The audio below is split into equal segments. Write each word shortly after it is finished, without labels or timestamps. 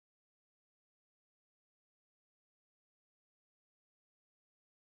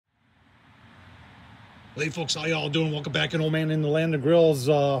Hey folks, how y'all doing? Welcome back in Old Man in the Land of Grills,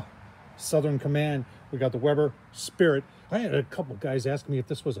 Southern Command. We got the Weber Spirit. I had a couple guys asking me if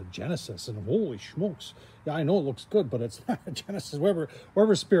this was a Genesis, and holy smokes. Yeah, I know it looks good, but it's not a Genesis Weber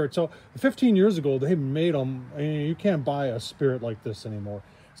Spirit. So 15 years ago, they made them. You can't buy a Spirit like this anymore.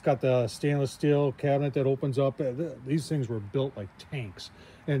 It's got the stainless steel cabinet that opens up. These things were built like tanks.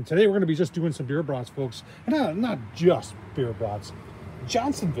 And today we're going to be just doing some beer brats, folks. And not just beer brats,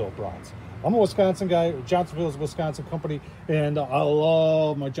 Johnsonville brats. I'm a Wisconsin guy. Johnsonville is a Wisconsin company, and I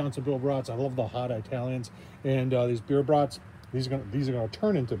love my Johnsonville brats. I love the hot Italians, and these beer brats. These are gonna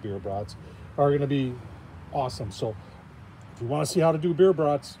turn into beer brats. Are gonna be awesome. So, if you want to see how to do beer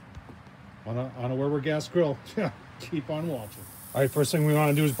brats on a Weber gas grill, keep on watching. All right, first thing we want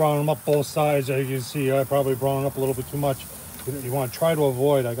to do is brown them up both sides. As you can see, I probably brown up a little bit too much. You want to try to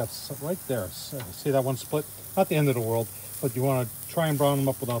avoid. I got right there. See that one split? Not the end of the world, but you want to try and brown them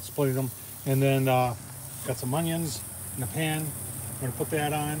up without splitting them. And then got some onions in a pan. We're gonna put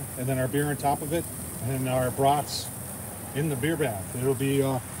that on, and then our beer on top of it, and then our brats in the beer bath. It'll be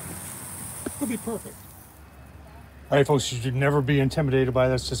perfect. All right, folks, you should never be intimidated by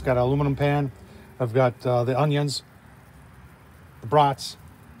this. Just got an aluminum pan. I've got the onions, the brats,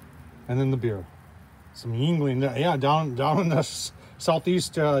 and then the beer. Some Yingling, yeah, down in the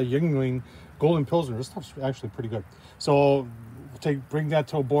southeast Yingling Golden Pilsner. This stuff's actually pretty good. So bring that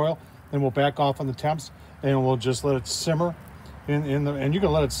to a boil. Then we'll back off on the temps, and we'll just let it simmer. And you can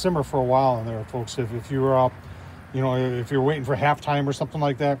let it simmer for a while in there, folks. If you're if you're waiting for halftime or something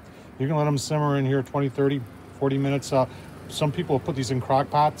like that, you can let them simmer in here 20, 30, 40 minutes. Some people put these in crock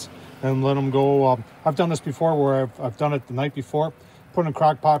pots and let them go. I've done this before where I've done it the night before, put in a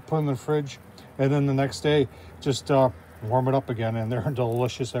crock pot, put in the fridge, and then the next day just warm it up again, and they're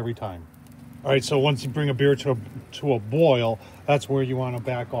delicious every time. All right, so once you bring a beer to a boil, that's where you want to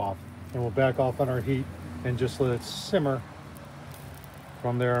back off. And we'll back off on our heat and just let it simmer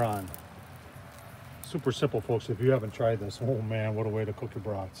from there on. Super simple, folks, if you haven't tried this. Oh man, what a way to cook your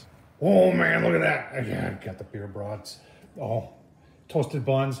brats. Oh man, look at that. Yeah, I got the beer brats. Oh, toasted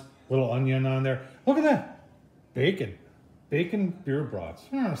buns, little onion on there. Look at that. Bacon beer brats.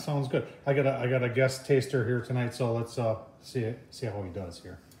 Yeah, sounds good. I got a guest taster here tonight, so let's see how he does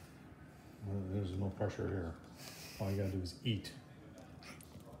here. There's no pressure here. All you gotta do is eat.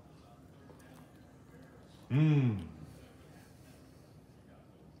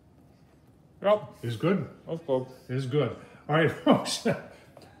 Yep, it's good. That's good. It is good. All right, folks.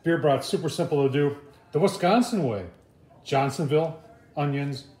 Beer brats, super simple to do. The Wisconsin way. Johnsonville,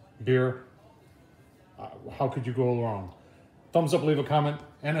 onions, beer. How could you go wrong? Thumbs up, leave a comment,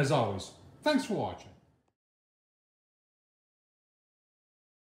 and as always, thanks for watching.